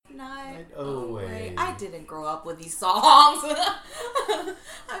night away. I didn't grow up with these songs.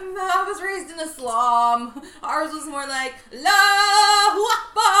 I was raised in a slum. Ours was more like Allahu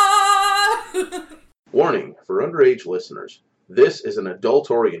Akbar. Warning for underage listeners. This is an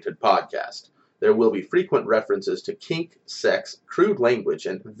adult-oriented podcast. There will be frequent references to kink, sex, crude language,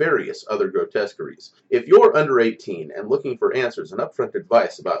 and various other grotesqueries. If you're under 18 and looking for answers and upfront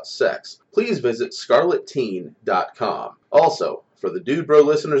advice about sex, please visit scarletteen.com. Also, for the dude bro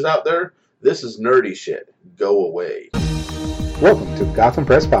listeners out there, this is nerdy shit. Go away. Welcome to the Gotham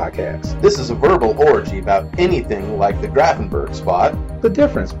Press Podcast. This is a verbal orgy about anything like the Grafenberg spot, The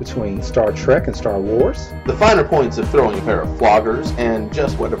difference between Star Trek and Star Wars. the finer points of throwing a pair of floggers, and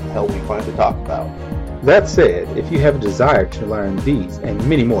just whatever the hell we find to talk about. That said, if you have a desire to learn these and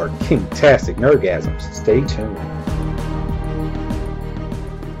many more kinktastic nerdgasms, stay tuned.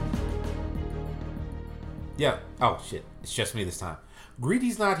 Yeah. Oh, shit. It's just me this time.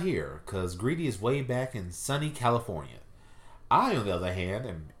 Greedy's not here, because Greedy is way back in sunny California. I, on the other hand,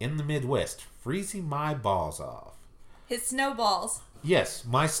 am in the Midwest, freezing my balls off. His snowballs. Yes,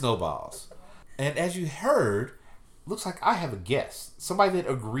 my snowballs. And as you heard, looks like I have a guest. Somebody that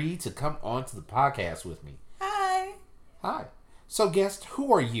agreed to come on to the podcast with me. Hi. Hi. So, guest,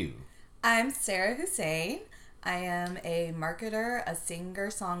 who are you? I'm Sarah Hussein. I am a marketer, a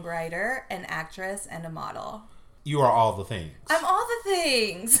singer-songwriter, an actress, and a model. You are all the things. I'm all the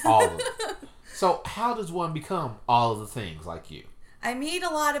things. All of them. So, how does one become all of the things like you? I meet a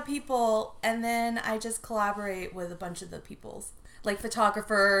lot of people, and then I just collaborate with a bunch of the peoples. Like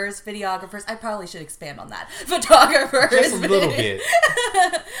photographers, videographers. I probably should expand on that. Photographers. Just a little bit.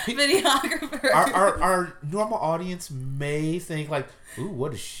 Videographers. Our normal audience may think like, ooh,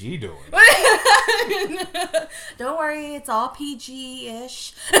 what is she doing? Don't worry, it's all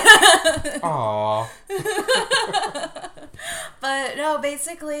PG-ish. Aww. But no,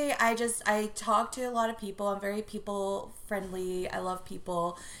 basically, I talk to a lot of people. I'm very people friendly. I love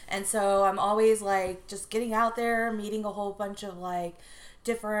people. And so I'm always like just getting out there, meeting a whole bunch of like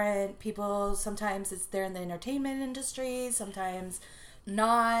different people. Sometimes they're in the entertainment industry, sometimes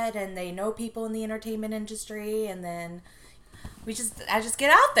not, and they know people in the entertainment industry, and then I just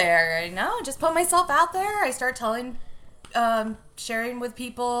get out there, just put myself out there. I start telling, sharing with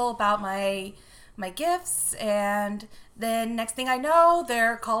people about my gifts, and then next thing I know,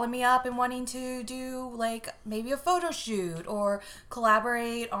 they're calling me up and wanting to do like maybe a photo shoot or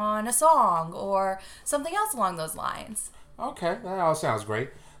collaborate on a song or something else along those lines. Okay, that all sounds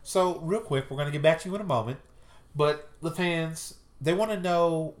great. So, real quick, we're going to get back to you in a moment, but the fans, they want to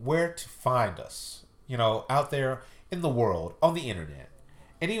know where to find us, out there in the world, on the internet.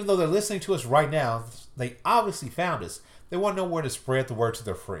 And even though they're listening to us right now, they obviously found us. They want to know where to spread the word to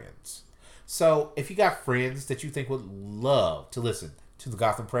their friends. So, if you got friends that you think would love to listen to the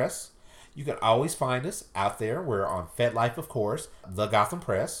Gotham Press, you can always find us out there. We're on FetLife, of course, the Gotham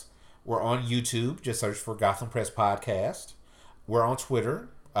Press. We're on YouTube. Just search for Gotham Press Podcast. We're on Twitter,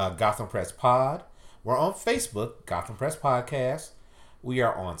 Gotham Press Pod. We're on Facebook, Gotham Press Podcast. We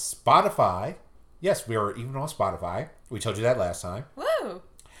are on Spotify. Yes, we are even on Spotify. We told you that last time. Woo!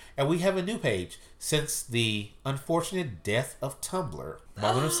 And we have a new page since the unfortunate death of Tumblr.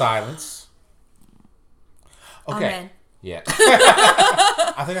 Moment of silence. Okay. Amen. Yeah.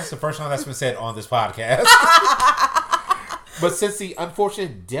 I think that's the first time that's been said on this podcast. But since the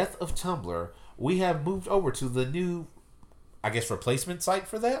unfortunate death of Tumblr, we have moved over to the new, replacement site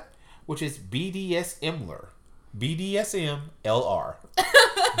for that, which is BDSMLR.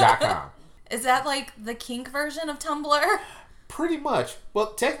 BDSMLR.com. Is that like the kink version of Tumblr? Pretty much.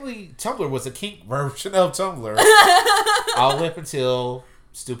 Well, technically, Tumblr was a kink version of Tumblr. All the way up until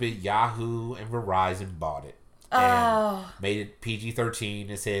stupid Yahoo and Verizon bought it. And made it PG-13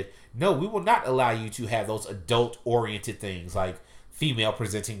 and said, no, we will not allow you to have those adult-oriented things like female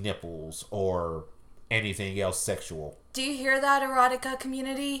presenting nipples or anything else sexual. Do you hear that, erotica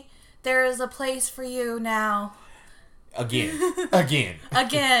community? There is a place for you now. Again.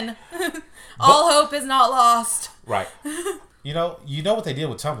 All hope is not lost. Right. You know what they did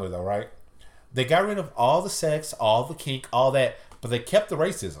with Tumblr, though, right? They got rid of all the sex, all the kink, all that, but they kept the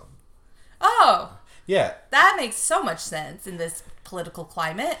racism. Oh. Yeah. That makes so much sense in this political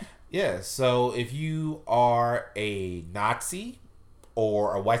climate. Yeah, so if you are a Nazi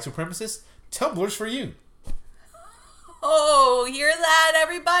or a white supremacist, Tumblr's for you. Oh, hear that,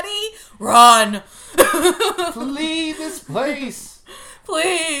 everybody? Run! Flee this place.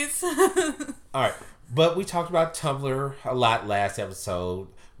 Please. All right, but we talked about Tumblr a lot last episode.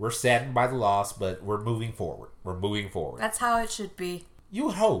 We're saddened by the loss, but we're moving forward. That's how it should be. You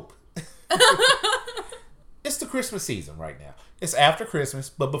would hope. It's the Christmas season right now. It's after Christmas,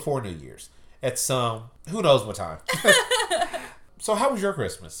 but before New Year's. At who knows what time. So how was your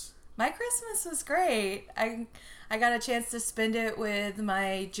Christmas? My Christmas was great. I got a chance to spend it with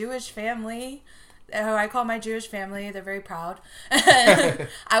my Jewish family. Oh, I call my Jewish family. They're very proud.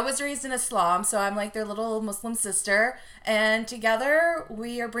 I was raised in Islam, so I'm like their little Muslim sister. And together,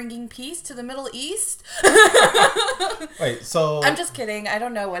 we are bringing peace to the Middle East. Wait, so... I'm just kidding. I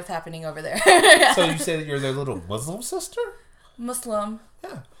don't know what's happening over there. So you said you're their little Muslim sister? Muslim.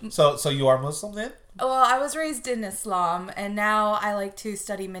 Yeah. So you are Muslim then? Well, I was raised in Islam, and now I like to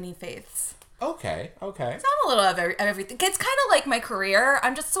study many faiths. Okay. So I'm a little of everything. It's kind of like my career.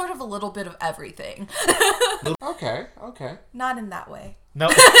 I'm just sort of a little bit of everything. Okay. Not in that way. No.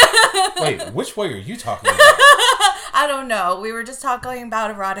 Wait, which way are you talking about? I don't know. We were just talking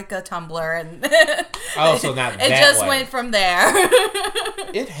about erotica Tumblr, and Oh, so not that it just way. went from there.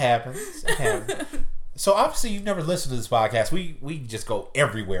 It happens. So obviously you've never listened to this podcast. We just go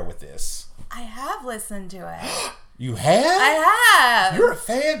everywhere with this. I have listened to it. You have? I have. You're a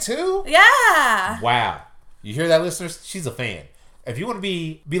fan too? Yeah. Wow. You hear that, listeners? She's a fan. If you want to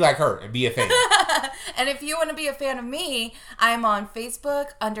be like her and be a fan. And if you want to be a fan of me, I'm on Facebook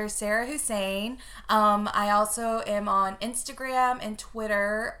under Sarah Hussein. I also am on Instagram and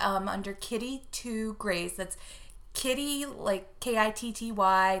Twitter under Kitty2Grace. That's Kitty, like Kitty,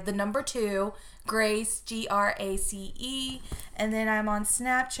 the number 2, Grace, Grace. And then I'm on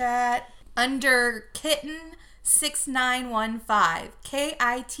Snapchat under Kitten6915,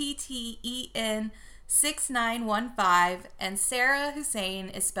 Kitten 6915, and Sarah Hussein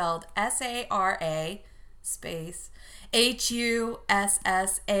is spelled Sara space Hussain.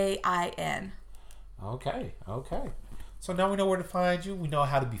 Okay. So now we know where to find you. We know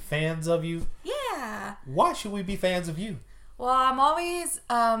how to be fans of you. Yeah. Why should we be fans of you? Well, I'm always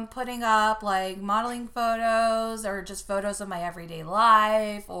putting up like modeling photos or just photos of my everyday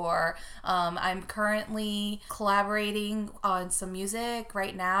life, or I'm currently collaborating on some music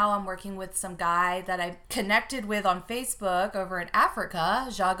right now. I'm working with some guy that I connected with on Facebook over in Africa,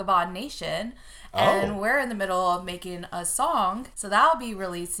 Jagabon Nation. And we're in the middle of making a song, so that'll be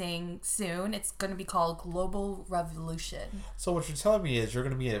releasing soon. It's going to be called Global Revolution. So what you're telling me is you're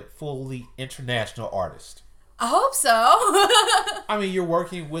going to be a fully international artist. I hope so. I mean, you're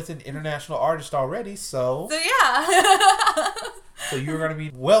working with an international artist already, so yeah. so you're going to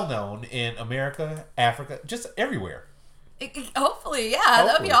be well known in America, Africa, just everywhere. Hopefully, yeah.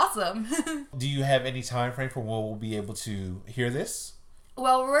 That would be awesome. Do you have any time frame for when we'll be able to hear this?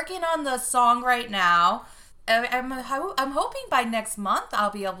 Well, we're working on the song right now. I'm hoping by next month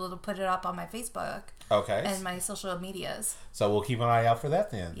I'll be able to put it up on my Facebook. Okay. And my social medias. So we'll keep an eye out for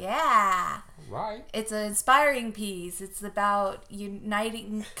that then. Yeah. Right. It's an inspiring piece. It's about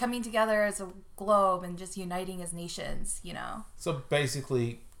uniting, coming together as a globe and just uniting as nations, you know. So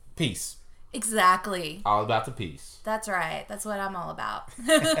basically, peace. Exactly. All about the peace. That's right. That's what I'm all about.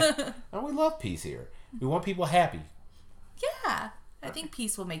 And we love peace here. We want people happy. Yeah. I think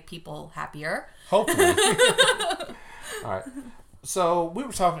peace will make people happier. Hopefully. All right. So we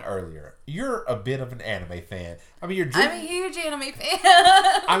were talking earlier. You're a bit of an anime fan. I mean, I'm a huge anime fan.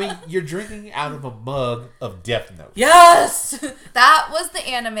 I mean, you're drinking out of a mug of Death Note. Yes, that was the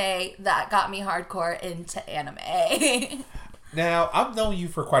anime that got me hardcore into anime. Now, I've known you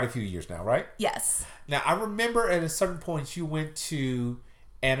for quite a few years now, right? Yes. Now, I remember at a certain point you went to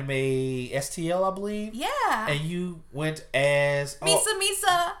Anime STL, I believe. Yeah. And you went as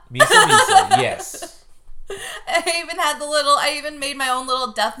Misa. Misa, yes. I even made my own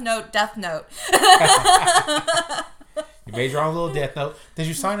little Death Note. You made your own little Death Note. Did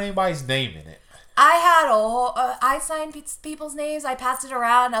you sign anybody's name in it? I had a whole, I signed people's names. I passed it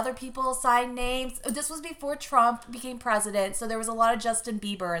around. Other people signed names. This was before Trump became president, so there was a lot of Justin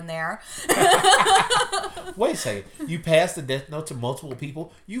Bieber in there. Wait a second. You passed the Death Note to multiple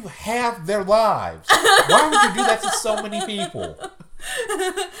people? You have their lives. Why would you do that to so many people?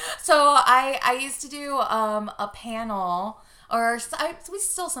 So I used to do a panel, we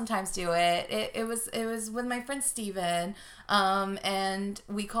still sometimes do it. It was with my friend Steven, and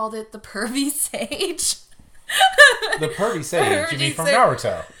we called it the Pervy Sage. The Pervy Sage, you mean from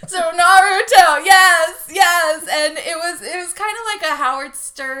Naruto? So Naruto, yes, and it was kind of like a Howard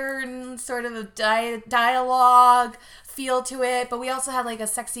Stern sort of a dialogue feel to it. But we also had like a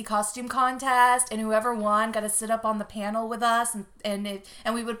sexy costume contest, and whoever won got to sit up on the panel with us, and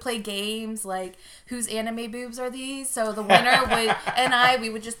we would play games like whose anime boobs are these. So the winner we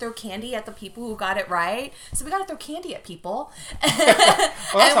would just throw candy at the people who got it right. So we got to throw candy at people. Well,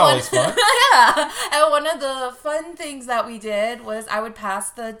 that's always fun. Yeah. And one of the fun things that we did was I would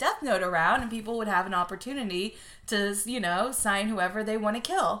pass the death note around, and people would have an opportunity to, sign whoever they want to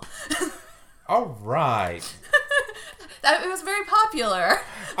kill. All right. It was very popular.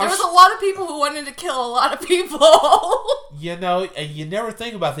 There was a lot of people who wanted to kill a lot of people. And you never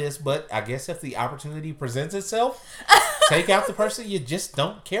think about this, but I guess if the opportunity presents itself, take out the person you just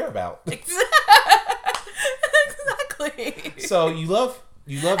don't care about. Exactly. So you love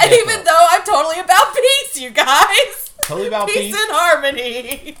and even though I'm totally about peace, you guys. Totally about peace and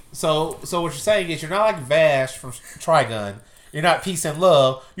harmony. So what you're saying is you're not like Vash from Trigun. You're not peace and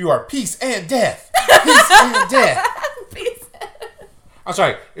love. You are peace and death. Peace and death. Peace. I'm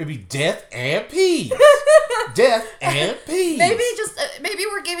sorry. It'd be death and peace. Death and peace. Maybe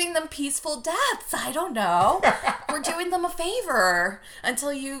we're giving them peaceful deaths. I don't know. We're doing them a favor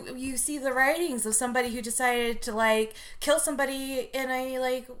until you see the writings of somebody who decided to like kill somebody in a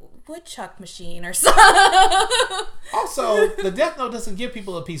like woodchuck machine or something. Also, the death note doesn't give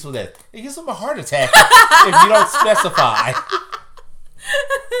people a peaceful death. It gives them a heart attack if you don't specify.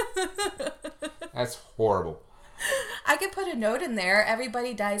 That's horrible. I could put a note in there.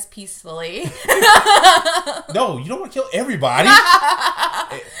 Everybody dies peacefully. No, you don't want to kill everybody.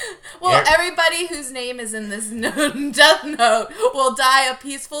 Well, everybody whose name is in this death note will die a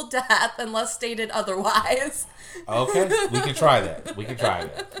peaceful death unless stated otherwise. Okay, we can try that.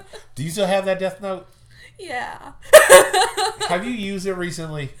 Do you still have that death note? Yeah. Have you used it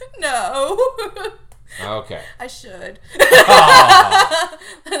recently? No. Okay. I should. Oh.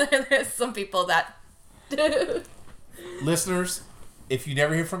 There's some people that... Listeners, if you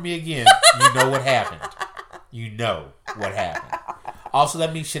never hear from me again, you know what happened. Also,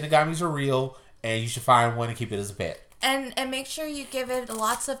 that means Shinigamis are real, and you should find one and keep it as a pet. And make sure you give it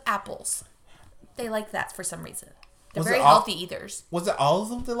lots of apples. They like that for some reason. They're Was very it all- healthy eaters. Was it all of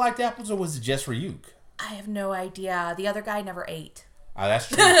them that liked apples, or was it just Ryuk? I have no idea. The other guy never ate. That's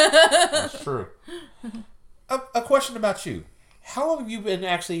true. That's true. A question about you. How long have you been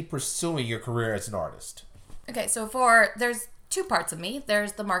actually pursuing your career as an artist? Okay, so there's two parts of me.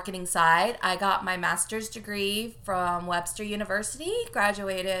 There's the marketing side. I got my master's degree from Webster University,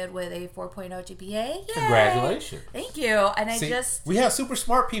 graduated with a 4.0 GPA. Yay! Congratulations. Thank you. And we have super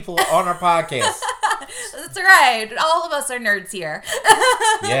smart people on our podcast. That's right. All of us are nerds here.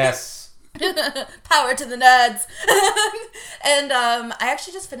 Yes. Power to the nerds. And I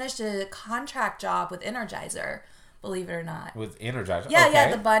actually just finished a contract job with Energizer. Believe it or not. With Energizer? Yeah, okay.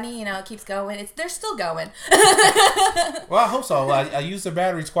 yeah, the bunny, it keeps going. They're still going. Well, I hope so. I use their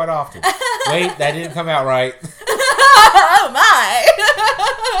batteries quite often. Wait, that didn't come out right. Oh, my.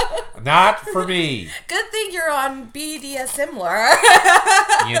 Not for me. Good thing you're on BDSMler.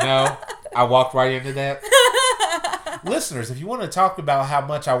 I walked right into that. Listeners, if you want to talk about how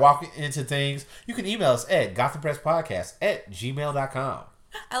much I walk into things, you can email us at gothampresspodcast@gmail.com.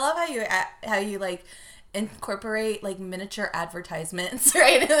 I love how you like incorporate like miniature advertisements,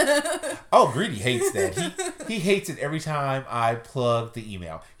 right? Oh, Greedy hates that. He hates it every time I plug the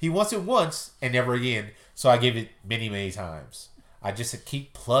email. He wants it once and never again, so I give it many, many times. I just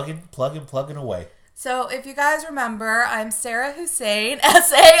keep plugging away. So if you guys remember, I'm Sarah Hussain,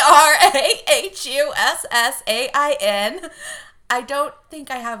 SarahHussain. I don't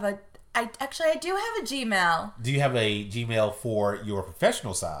think I have I do have a Gmail. Do you have a Gmail for your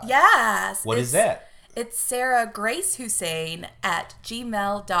professional side? Yes. What is that? It's Sarah Grace Hussain at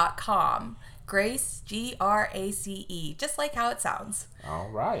gmail.com. Grace, Grace, just like how it sounds. All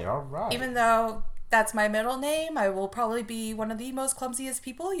right. Even though that's my middle name, I will probably be one of the most clumsiest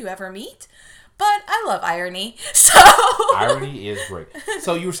people you ever meet. But I love irony, so... Irony is great.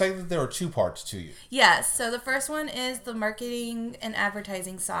 So you were saying that there are two parts to you. Yes. So the first one is the marketing and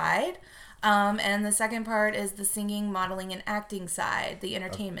advertising side. And the second part is the singing, modeling, and acting side, the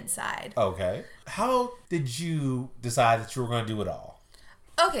entertainment side. Okay. How did you decide that you were going to do it all?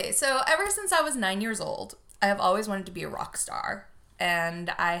 Okay, so ever since I was 9 years old, I have always wanted to be a rock star.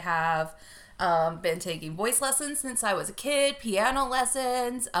 And I have been taking voice lessons since I was a kid, piano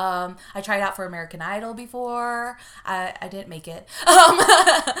lessons. I tried out for American Idol before. I didn't make it.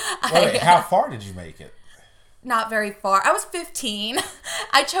 Wait, how far did you make it? Not very far. I was 15.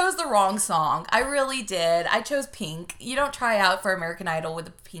 I chose the wrong song. I really did. I chose Pink. You don't try out for American Idol with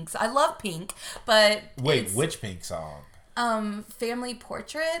the Pink song. I love Pink, but... Wait, which Pink song? Family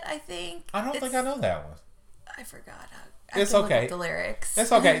Portrait, I think. I don't think I know that one. I forgot. It's can okay. Look up the lyrics.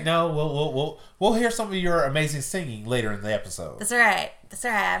 It's okay. No, we'll hear some of your amazing singing later in the episode. That's all right.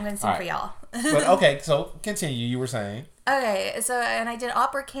 I'm going to sing for y'all. But okay, so continue. You were saying. Okay, so and I did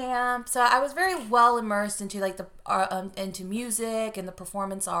opera camp. So I was very well immersed into like the into music and the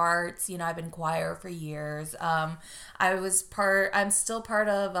performance arts. You know, I've been in choir for years. I'm still part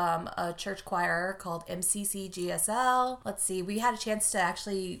of a church choir called MCC GSL. Let's see, we had a chance to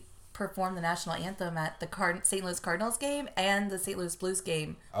actually perform the national anthem at the St. Louis Cardinals game and the St. Louis Blues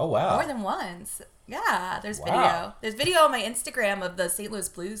game. Oh wow! More than once. Yeah, there's video. There's video on my Instagram of the St. Louis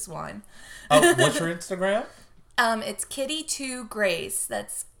Blues one. Oh, what's your Instagram? It's Kitty2Grace.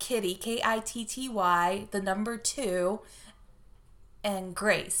 That's Kitty, Kitty, the number 2, and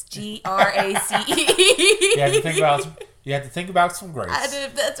Grace, Grace. You had to think about some grace.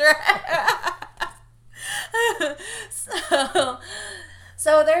 That's right.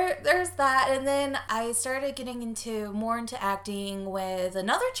 So there's that, and then I started getting more into acting with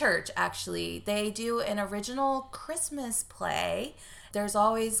another church. Actually, they do an original Christmas play. There's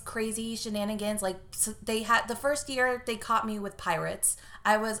always crazy shenanigans. Like they had the first year they caught me with pirates.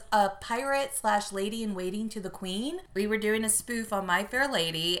 I was a pirate / lady in waiting to the queen. We were doing a spoof on My Fair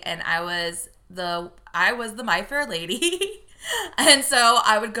Lady, and I was the My Fair Lady. And so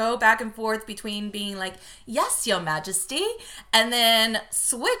I would go back and forth between being like, yes, your majesty, and then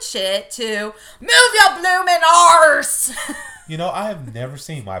switch it to, move your bloomin' arse. You know, I have never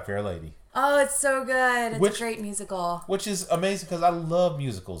seen My Fair Lady. Oh, it's so good. It's a great musical. Which is amazing because I love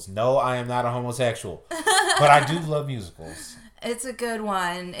musicals. No, I am not a homosexual, but I do love musicals. It's a good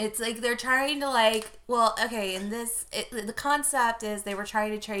one. It's like they're trying to the concept is they were trying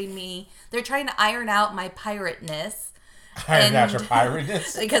to train me. They're trying to iron out my pirateness. Iron out your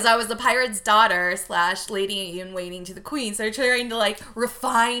pirateness? Because I was the pirate's daughter / lady in waiting to the queen. So they're trying to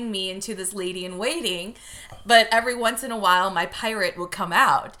refine me into this lady in waiting. But every once in a while, my pirate will come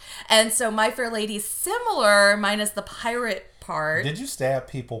out. And so My Fair Lady's similar, minus the pirate part. Did you stab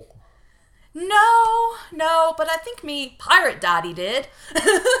people? No, but I think me pirate daddy did.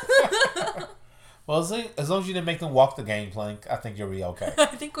 Well, as long as you didn't make them walk the gangplank, I think you'll be okay. I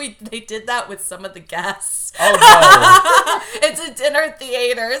think they did that with some of the guests. Oh, no. It's a dinner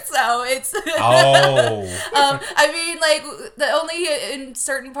theater, so it's... Oh. I mean, only in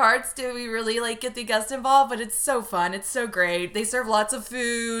certain parts do we really, get the guests involved, but it's so fun. It's so great. They serve lots of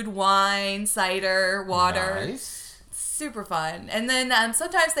food, wine, cider, water. Nice. Super fun. And then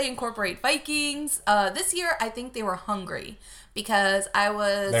sometimes they incorporate Vikings. This year, I think they were hungry. Because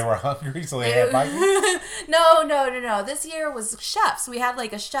They were hungry, so they had Vikings? No. This year was chefs. We had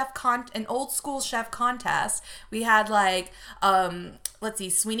an old school chef contest. We had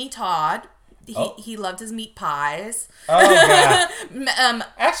Sweeney Todd. He loved his meat pies. Oh, God.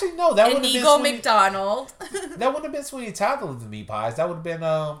 Actually, no, that would have been Inigo McDonald. That wouldn't have been Sweeney Todd that loved the meat pies. That would have been,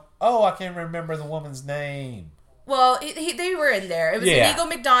 I can't remember the woman's name. Well, they were in there. It was Inigo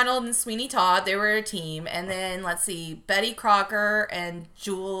McDonald and Sweeney Todd. They were a team. And then, Betty Crocker and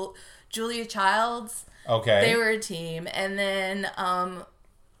Julia Childs. Okay. They were a team. And then,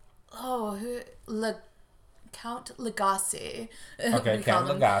 Count Lagasse. Okay, Count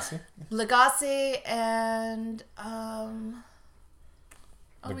Lagasse. Lagasse and, oh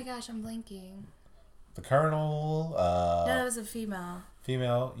my gosh, I'm blanking. The Colonel. No, it was a female.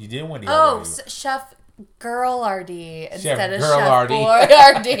 Female. You didn't win the other. Chef Girlardi instead of Chef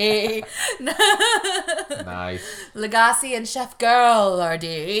Boyardee. Nice. Lagasse and Chef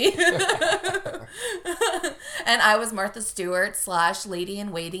Girlardi. And I was Martha Stewart / lady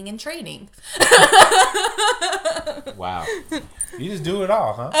in waiting and training. Wow. You just do it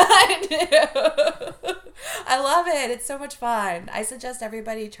all, huh? I do. I love it. It's so much fun. I suggest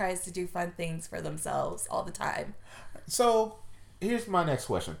everybody tries to do fun things for themselves all the time. So, here's my next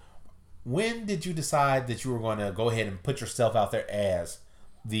question. When did you decide that you were going to go ahead and put yourself out there as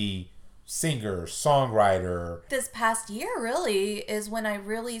the singer, songwriter? This past year, really, is when I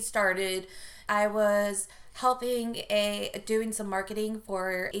really started. I was doing some marketing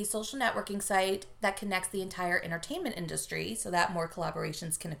for a social networking site that connects the entire entertainment industry so that more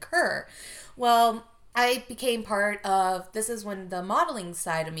collaborations can occur. Well, I became this is when the modeling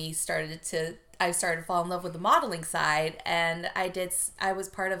side of me I started to fall in love with the modeling side, and I was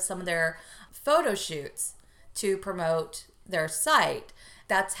part of some of their photo shoots to promote their site.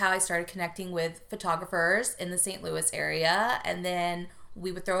 That's how I started connecting with photographers in the St. Louis area, and then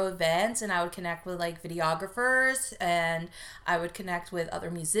we would throw events, and I would connect with videographers, and I would connect with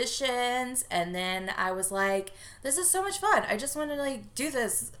other musicians, and then I was like, this is so much fun. I just want to do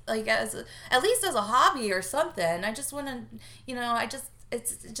this at least as a hobby or something. I just want to,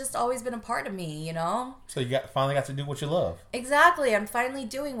 it's just always been a part of me, you know? So you finally got to do what you love. Exactly. I'm finally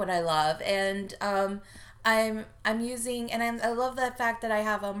doing what I love. And I'm using, and I love the fact that I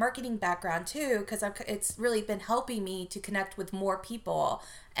have a marketing background too, because it's really been helping me to connect with more people.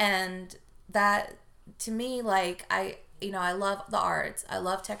 And that, to me, like, I love the arts. I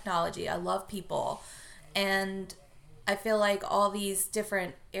love technology. I love people. And I feel like all these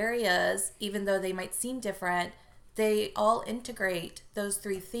different areas, even though they might seem different, they all integrate those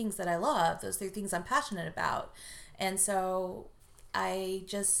three things that I love, those three things I'm passionate about. And so I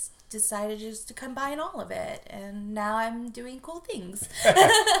just decided just to combine all of it. And now I'm doing cool things.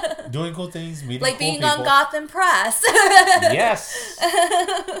 Doing cool things, meeting like cool being people. on Gotham Press. Yes.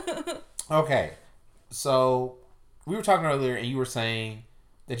 Okay. So we were talking earlier and you were saying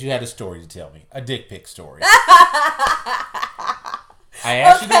that you had a story to tell me. A dick pic story. I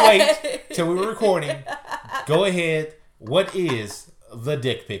asked you to wait till we were recording. Go ahead. What is the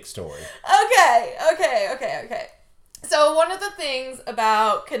dick pic story? Okay. So one of the things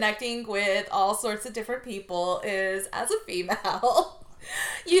about connecting with all sorts of different people is, as a female,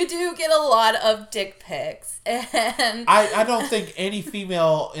 you do get a lot of dick pics. And I don't think any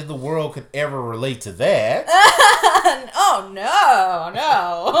female in the world could ever relate to that. Oh, no.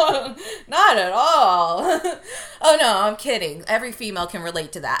 Not at all. Oh, no, I'm kidding. Every female can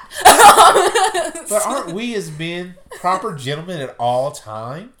relate to that. But aren't we as men proper gentlemen at all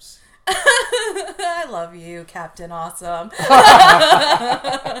times? I love you, Captain Awesome.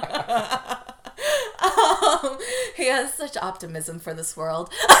 He has such optimism for this world.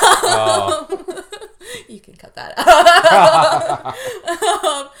 Oh. You can cut that out.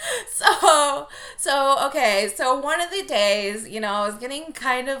 So one of the days, I was getting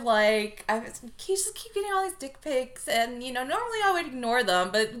kind of like, just keep getting all these dick pics, and, normally I would ignore them,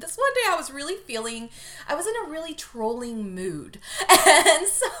 but this one day I was really I was in a really trolling mood, and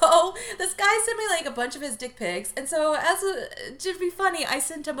so this guy sent me like a bunch of his dick pics, and so to be funny, I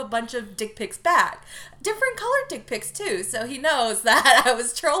sent him a bunch of dick pics back. Different colored dick pics too, so he knows that I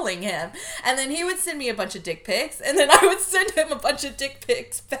was trolling him. And then he would send me a bunch of dick pics, and then I would send him a bunch of dick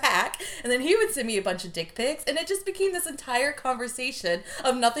pics back, and then he would send me a bunch of dick pics, and it just became this entire conversation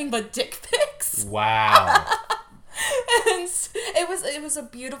of nothing but dick pics. Wow. And it was a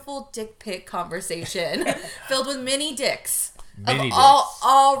beautiful dick pic conversation filled with many dicks. Many of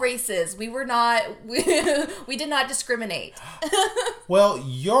all races. We did not discriminate. Well,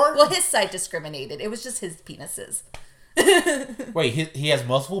 his side discriminated. It was just his penises. Wait, he has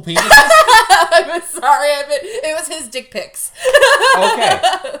multiple penises? I'm sorry, it was his dick pics. Okay.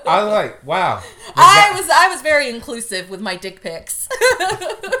 I was like, wow. I was very inclusive with my dick pics.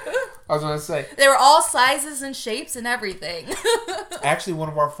 I was going to say. They were all sizes and shapes and everything. Actually, one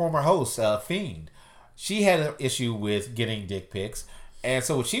of our former hosts, Fiend, she had an issue with getting dick pics. And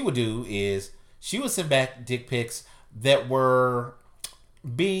so what she would do is she would send back dick pics that were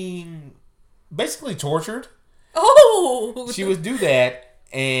being basically tortured. Oh! She would do that,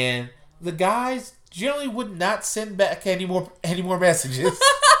 and the guys generally would not send back any more messages.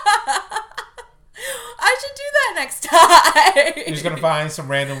 I should do that next time. You're just going to find some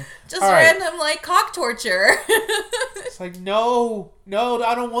random... random, like, cock torture. It's like, no,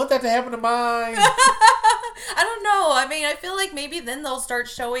 I don't want that to happen to mine. I don't know. I mean, I feel like maybe then they'll start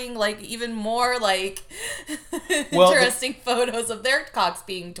showing, like, even more, like, interesting photos of their cocks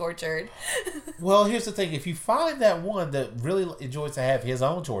being tortured. Well, here's the thing. If you find that one that really enjoys to have his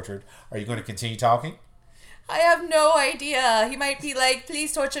own tortured, are you going to continue talking? I have no idea. He might be like,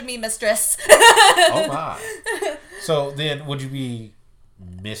 please torture me, mistress. Oh, my. So then, would you be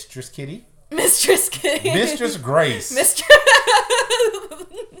Mistress Kitty? Mistress Kitty. Mistress Grace.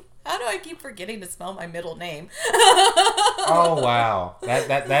 How do I keep forgetting to spell my middle name? Oh, wow.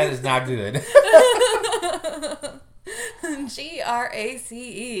 That is not good. Grace.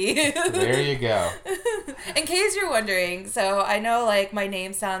 There you go. In case you're wondering, so I know, like, my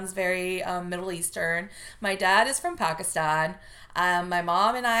name sounds very Middle Eastern. My dad is from Pakistan. My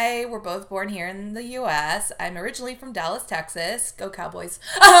mom and I were both born here in the U.S. I'm originally from Dallas, Texas. Go Cowboys.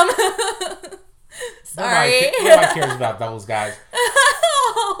 Sorry. Nobody cares about those guys.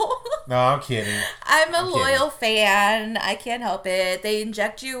 No, I'm kidding. I'm a loyal fan. I can't help it. They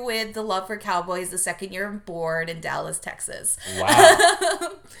inject you with the love for Cowboys the second you're born in Dallas, Texas. Wow.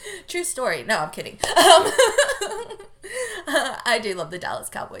 True story. No, I'm kidding. I do love the Dallas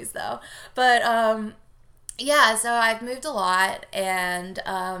Cowboys, though. But, yeah, so I've moved a lot, and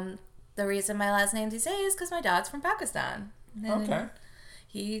the reason my last name's Isay is because my dad's from Pakistan. And okay.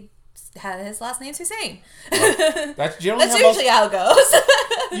 He his last name's Hussein. Well, that's generally That's usually how it goes.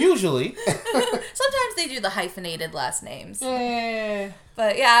 Usually. Sometimes they do the hyphenated last names. Eh.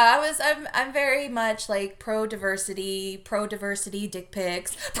 But yeah, I'm very much like pro diversity dick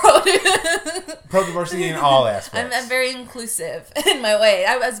pics, pro diversity in all aspects. I'm very inclusive in my way.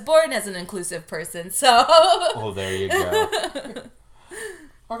 I was born as an inclusive person, so. Oh, there you go.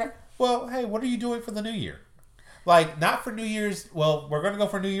 Okay. Well, hey, what are you doing for the new year? Like, not for New Year's. Well, we're going to go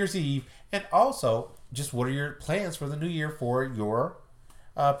for New Year's Eve, and also, just what are your plans for the new year for your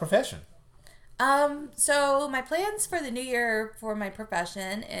profession? So my plans for the new year for my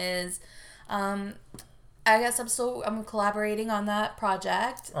profession is, I guess I'm collaborating on that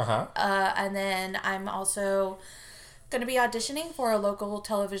project. And then I'm also going to be auditioning for a local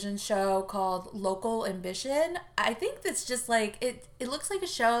television show called Local Ambition. I think that's just like, it looks like a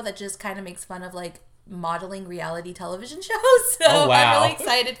show that just kind of makes fun of like modeling reality television shows. So oh, wow. I'm really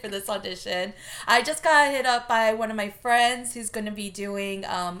excited for this audition. I just got hit up by one of my friends who's going to be doing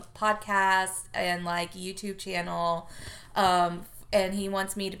podcasts and like YouTube channel, and he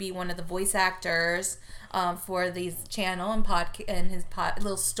wants me to be one of the voice actors for these channel and his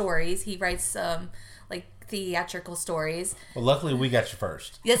little stories. He writes like theatrical stories. Well, luckily we got you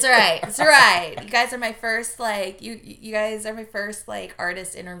first. That's right. That's right. You guys are my first like you guys are my first like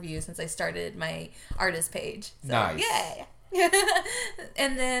artist interview since I started my artist page. So, nice. Yay.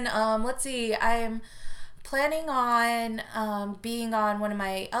 And then let's see. I'm planning on being on one of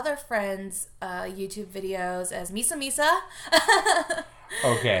my other friends' YouTube videos as Misa Misa.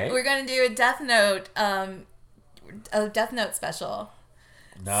 Okay. We're gonna do a Death Note special.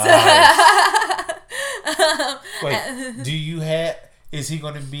 Nice. Wait, is he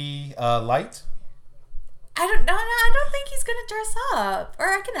going to be light? I don't know. I don't think he's gonna dress up.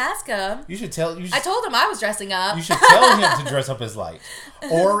 Or I can ask him. I told him I was dressing up. You should tell him to dress up as Light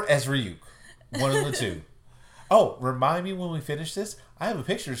or as Ryuk. One of the two. Oh, remind me when we finish this. I have a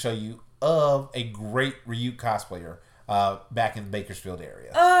picture to show you of a great Ryuk cosplayer back in the Bakersfield area.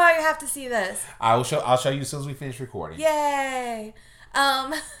 Oh, I have to see this. I'll show you as soon as we finish recording. Yay!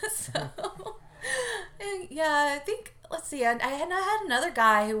 So yeah, I think let's see. I had another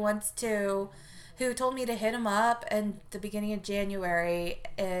guy who told me to hit him up in the beginning of January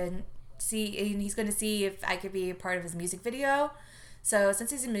and he's going to see if I could be a part of his music video. So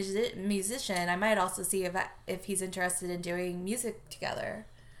since he's a musician, I might also see if he's interested in doing music together.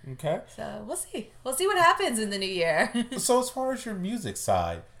 Okay. So we'll see. We'll see what happens in the new year. So as far as your music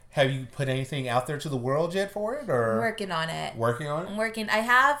side, have you put anything out there to the world yet for it? Or I'm working on it. Working on it? I'm working. I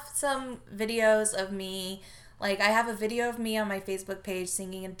have some videos of me. Like, I have a video of me on my Facebook page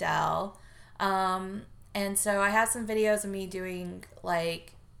singing Adele. And so I have some videos of me doing,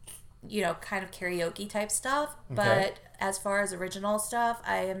 like, you know, kind of karaoke type stuff. Okay. But as far as original stuff,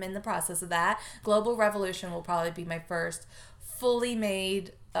 I am in the process of that. Global Revolution will probably be my first fully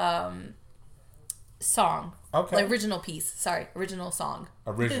made song. Okay. Like, original piece. Sorry. Original song.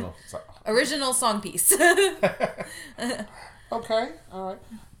 Original. Original song piece. Okay. All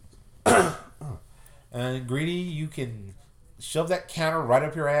right. And Greedy, you can shove that counter right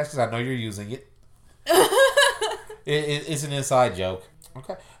up your ass because I know you're using it. It's an inside joke.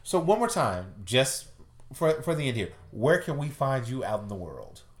 Okay. So one more time, just for the end here, where can we find you out in the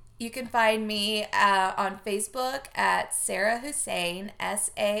world? You can find me on Facebook at Sarah Hussain,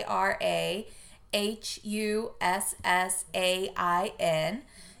 SarahHussain.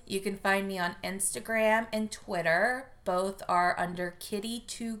 You can find me on Instagram and Twitter. Both are under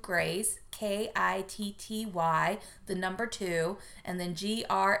Kitty2Grace, Kitty, the number 2, and then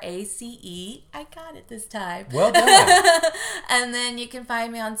Grace. I got it this time. Well done. And then you can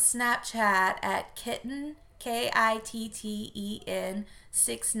find me on Snapchat at Kitten, Kitten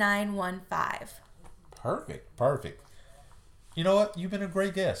 6915. Perfect. You know what? You've been a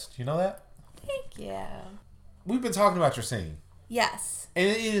great guest. You know that? Thank you. We've been talking about your singing. Yes. And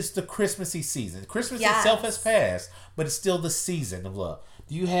it is the Christmassy season. Christmas Yes. itself has passed, but it's still the season of love.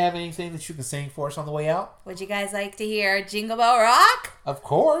 Do you have anything that you can sing for us on the way out? Would you guys like to hear Jingle Bell Rock? Of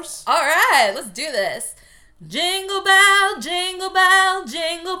course. All right, let's do this. Jingle bell, jingle bell,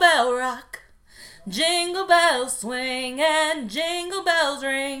 jingle bell rock. Jingle bells swing and jingle bells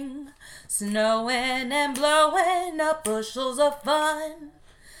ring. Snowing and blowing up bushels of fun.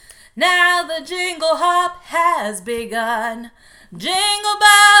 Now the jingle hop has begun. Jingle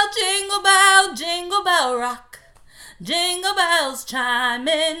bell, jingle bell, jingle bell rock. Jingle bells chime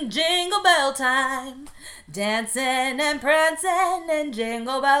in jingle bell time. Dancing and prancing in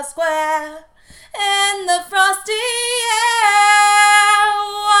Jingle Bell Square. In the frosty air,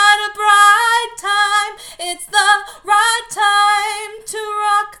 what a bright time. It's the right time to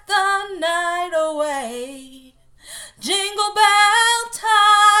rock the sleigh. Jingle bell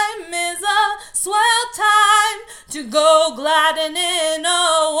time is a swell time to go gliding in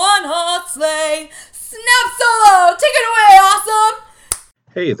a one-horse sleigh. Snap Solo, take it away, awesome!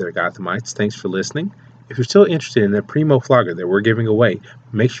 Hey there, Gothamites. Thanks for listening. If you're still interested in the Primo Flogger that we're giving away,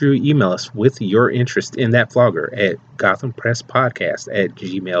 make sure you email us with your interest in that flogger at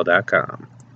gothampresspodcast@gmail.com.